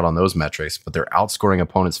losing out on those metrics, but they're outscoring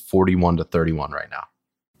opponents 41-31 right now.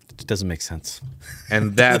 It doesn't make sense.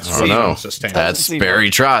 And that's unsustainable. That's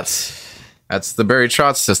Barry Trotz. That's the Barry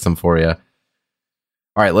Trotz system for you.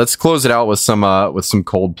 All right, let's close it out with some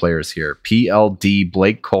cold players here. PLD,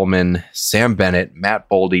 Blake Coleman, Sam Bennett, Matt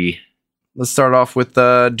Boldy. Let's start off with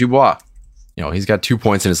Dubois. He's got 2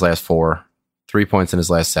 points in his last 4, 3 points in his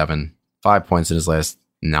last 7, 5 points in his last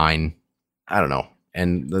 9. I don't know.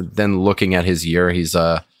 And then looking at his year, he's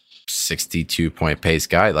a 62-point pace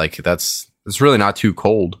guy. Like, that's really not too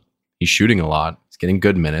cold. He's shooting a lot. He's getting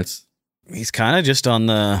good minutes. He's kind of just on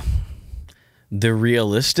the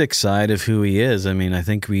realistic side of who he is. I mean, I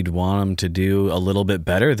think we'd want him to do a little bit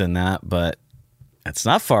better than that, but it's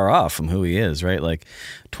not far off from who he is, right? Like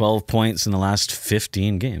 12 points in the last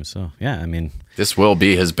 15 games. So, yeah, I mean, this will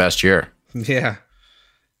be his best year. Yeah.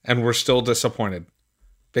 And we're still disappointed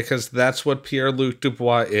because that's what Pierre-Luc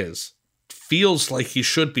Dubois is. feels like he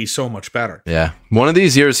should be so much better. Yeah. One of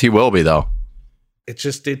these years he will be, though. It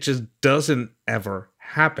just doesn't ever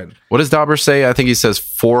happen. What does Dauber say? I think he says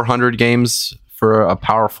 400 games for a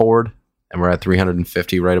power forward, and we're at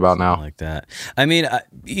 350 right about now. Like that. I mean,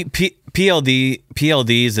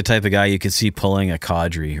 PLD is the type of guy you could see pulling a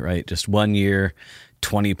Kadri, right? Just 1 year,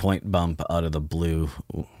 20-point bump out of the blue,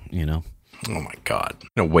 you know? Oh my God. I'm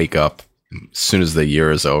going to wake up as soon as the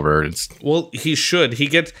year is over. Well, he should. He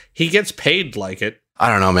gets paid like it. I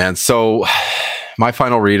don't know, man. So my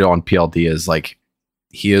final read on PLD is like,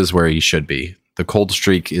 he is where he should be. The cold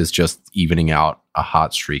streak is just evening out a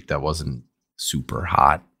hot streak that wasn't super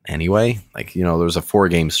hot anyway. Like, you know, there was a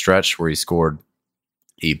 4-game stretch where he scored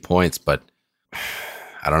 8 points, but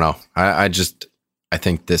I don't know. I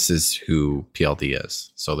think this is who PLD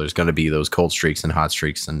is. So there's going to be those cold streaks and hot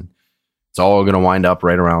streaks, and it's all going to wind up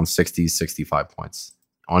right around 60, 65 points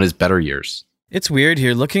on his better years. It's weird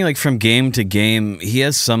here. Looking like from game to game, he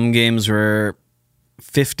has some games where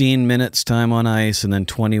 15 minutes time on ice, and then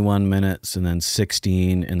 21 minutes, and then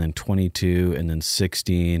 16, and then 22, and then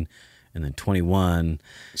 16, and then 21.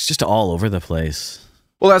 It's just all over the place.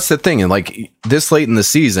 Well, that's the thing. And like this late in the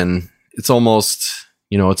season, it's almost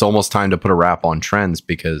time to put a wrap on trends,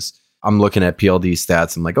 because I'm looking at PLD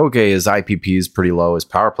stats. I'm like, okay, his IPP is pretty low. His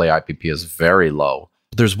power play IPP is very low.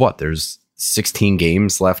 There's 16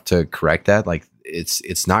 games left to correct that. Like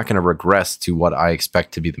it's not going to regress to what I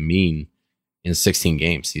expect to be the mean in 16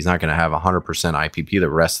 games. He's not going to have 100% IPP the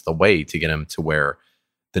rest of the way to get him to where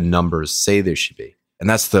the numbers say they should be. And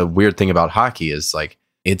that's the weird thing about hockey is like,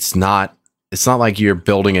 it's not like you're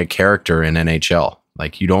building a character in NHL.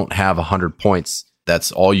 Like you don't have 100 points.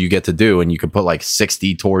 That's all you get to do. And you can put like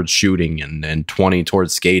 60 towards shooting and 20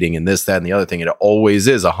 towards skating and this, that, and the other thing. And it always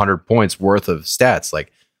is 100 points worth of stats.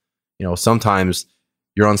 Like, you know, sometimes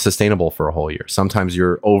you're unsustainable for a whole year. Sometimes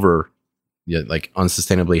you're like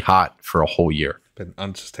unsustainably hot for a whole year. Been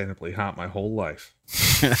unsustainably hot my whole life.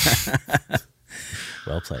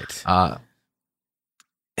 Well played.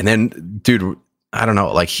 And then, dude, I don't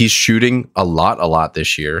know. Like he's shooting a lot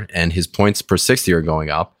this year, and his points per 60 are going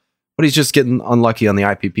up, but he's just getting unlucky on the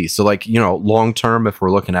IPP. So, like, you know, long term, if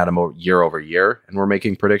we're looking at him year over year and we're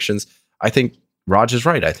making predictions, I think Raj is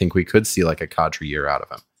right. I think we could see like a Kadri year out of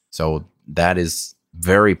him. So that is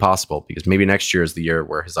very possible, because maybe next year is the year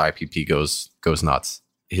where his IPP goes nuts.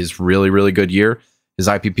 His really, really good year, his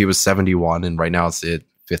IPP was 71, and right now it's at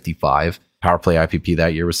 55. Power play IPP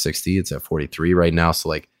that year was 60. It's at 43 right now. So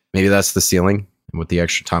like maybe that's the ceiling. And with the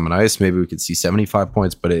extra time on ice, maybe we could see 75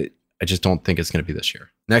 points, but I just don't think it's going to be this year.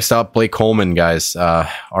 Next up, Blake Coleman, guys.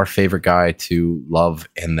 Our favorite guy to love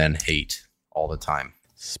and then hate all the time.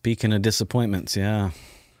 Speaking of disappointments, yeah.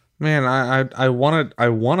 Man, I want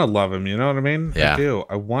to love him. You know what I mean? Yeah. I do.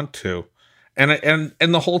 I want to, and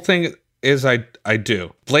the whole thing is I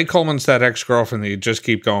do. Blake Coleman's that ex-girlfriend that you just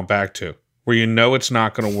keep going back to, where you know it's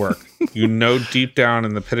not going to work. You know deep down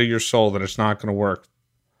in the pit of your soul that it's not going to work,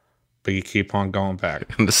 but you keep on going back.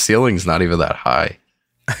 And the ceiling's not even that high.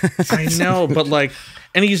 I know, but like,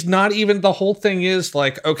 and he's not even. The whole thing is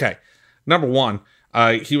like, okay, number one.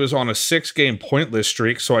 He was on a 6-game pointless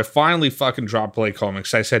streak, so I finally fucking dropped Blake Coleman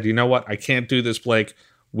because I said, you know what? I can't do this, Blake.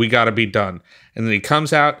 We got to be done. And then he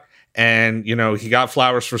comes out and, you know, he got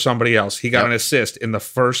flowers for somebody else. He got an assist in the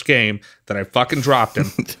first game that I fucking dropped him.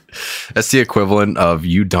 That's the equivalent of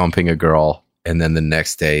you dumping a girl, and then the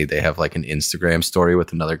next day they have like an Instagram story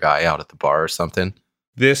with another guy out at the bar or something.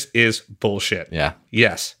 This is bullshit. Yeah.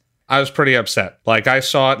 Yes. I was pretty upset. Like, I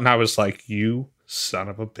saw it and I was like, you son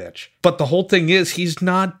of a bitch. But the whole thing is, he's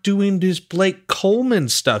not doing his Blake Coleman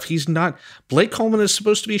stuff. He's not. Blake Coleman is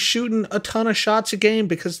supposed to be shooting a ton of shots a game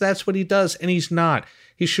because that's what he does, and he's not.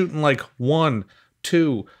 He's shooting like 1,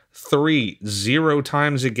 2, 3, 0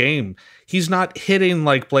 times a game. He's not hitting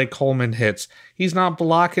like Blake Coleman hits. He's not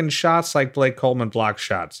blocking shots like Blake Coleman blocks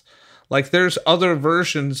shots. Like, there's other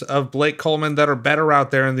versions of Blake Coleman that are better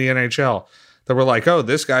out there in the NHL that were like, oh,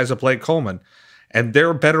 this guy's a Blake Coleman. And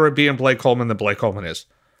they're better at being Blake Coleman than Blake Coleman is.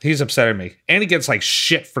 He's upsetting me. And he gets like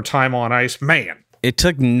shit for time on ice. Man. It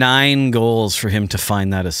took 9 goals for him to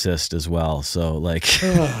find that assist as well. So, like,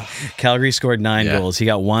 Calgary scored 9 goals. He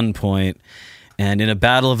got 1 point. And in a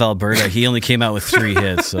Battle of Alberta, he only came out with 3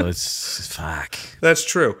 hits. So it's fuck. That's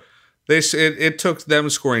true. It took them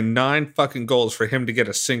scoring 9 fucking goals for him to get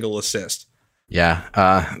a single assist.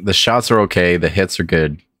 Yeah. The shots are okay. The hits are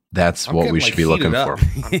good. That's what we should be looking for.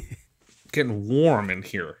 Getting warm in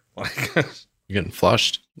here. Like, you're getting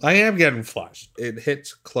flushed? I am getting flushed. It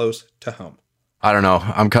hits close to home. I don't know.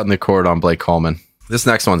 I'm cutting the cord on Blake Coleman. This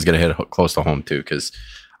next one's going to hit close to home too, because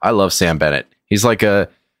I love Sam Bennett. He's like a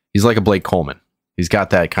Blake Coleman. He's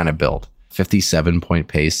got that kind of build. 57-point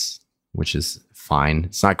pace, which is fine.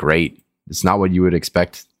 It's not great. It's not what you would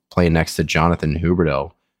expect playing next to Jonathan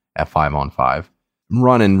Huberdeau at 5-on-5.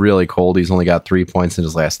 Running really cold. He's only got 3 points in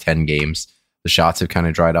his last 10 games. The shots have kind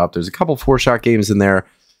of dried up. There's a couple 4-shot games in there.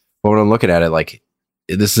 But when I'm looking at it, like,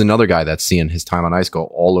 this is another guy that's seeing his time on ice go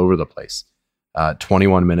all over the place.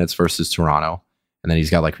 21 minutes versus Toronto. And then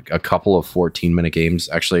he's got like a couple of 14-minute games.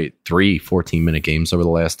 Actually, 3 14-minute games over the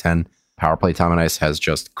last 10. Power play time on ice has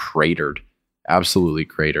just cratered. Absolutely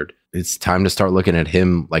cratered. It's time to start looking at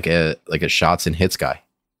him like a shots and hits guy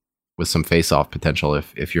with some face-off potential.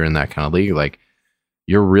 If you're in that kind of league, like,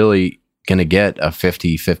 you're really going to get a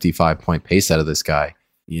 50, 55-point pace out of this guy.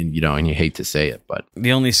 You know, and you hate to say it, but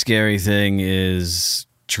the only scary thing is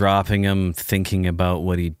dropping him thinking about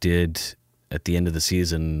what he did at the end of the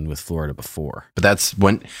season with Florida before. But that's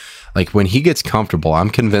when he gets comfortable, I'm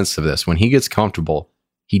convinced of this. When he gets comfortable,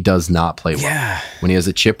 he does not play well. Yeah. When he has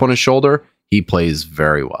a chip on his shoulder, he plays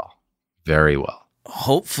very well. Very well.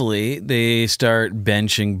 Hopefully they start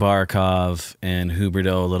benching Barkov and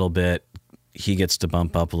Huberdeau a little bit. He gets to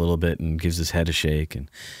bump up a little bit and gives his head a shake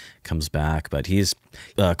and comes back. But he's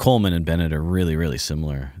Coleman and Bennett are really, really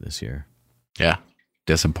similar this year. Yeah.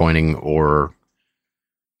 Disappointing or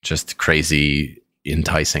just crazy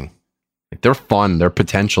enticing. Like, they're fun. Their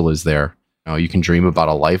potential is there. You know, you can dream about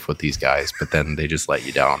a life with these guys, but then they just let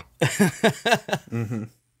you down. Mm-hmm.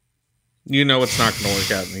 You know it's not going to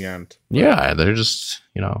work out in the end. Yeah, they're just,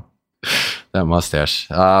 you know, that mustache.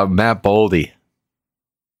 Matt Boldy.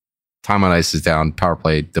 Time on ice is down. Power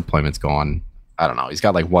play deployment's gone. I don't know. He's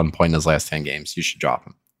got like 1 point in his last 10 games. You should drop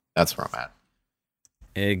him. That's where I'm at.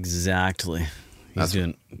 Exactly. He's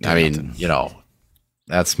doing I mean, nothing. you know,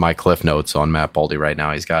 that's my cliff notes on Matt Boldy right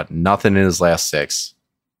now. He's got nothing in his last 6.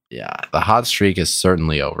 Yeah, the hot streak is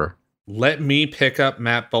certainly over. Let me pick up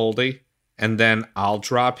Matt Boldy, and then I'll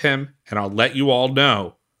drop him, and I'll let you all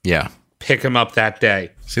know. Yeah. Pick him up that day.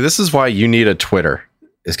 See, this is why you need a Twitter.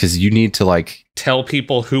 Is because you need to, like, tell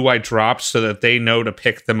people who I dropped so that they know to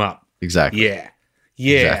pick them up. Exactly. Yeah.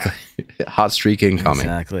 Yeah. Exactly. Hot streak incoming.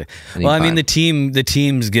 Exactly. Anytime. Well, I mean, the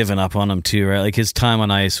team's given up on him too, right? Like, his time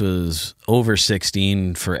on ice was over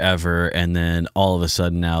 16 forever, and then all of a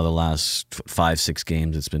sudden now the last 5-6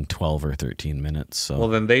 games it's been 12 or 13 minutes. So, well,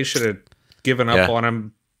 then they should have given up on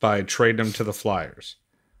him by trading him to the Flyers.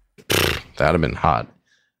 That'd have been hot.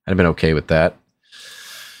 I'd have been okay with that.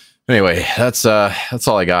 Anyway, that's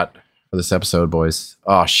all I got for this episode, boys.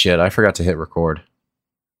 Oh shit, I forgot to hit record.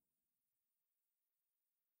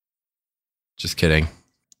 Just kidding.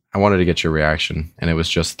 I wanted to get your reaction, and it was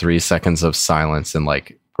just 3 seconds of silence, and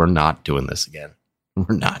like, we're not doing this again.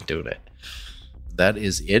 We're not doing it. That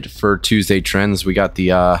is it for Tuesday Trends. We got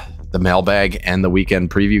the mailbag and the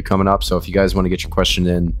weekend preview coming up. So if you guys want to get your question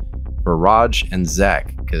in for Raj and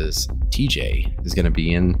Zach, because TJ is going to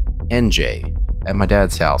be in NJ at my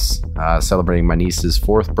dad's house, celebrating my niece's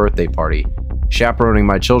 4th birthday party, chaperoning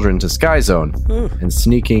my children to Sky Zone, and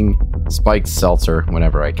sneaking spiked seltzer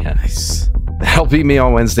whenever I can. nice. That'll be me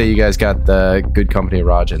on Wednesday. You guys got the good company of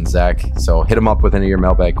Raj and Zach. So hit them up with any of your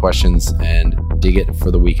mailbag questions and dig it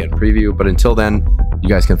for the weekend preview. But until then, you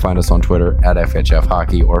guys can find us on Twitter at FHF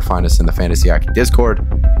Hockey or find us in the Fantasy Hockey Discord.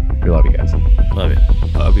 We love you guys. Love it.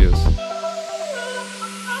 Love yous.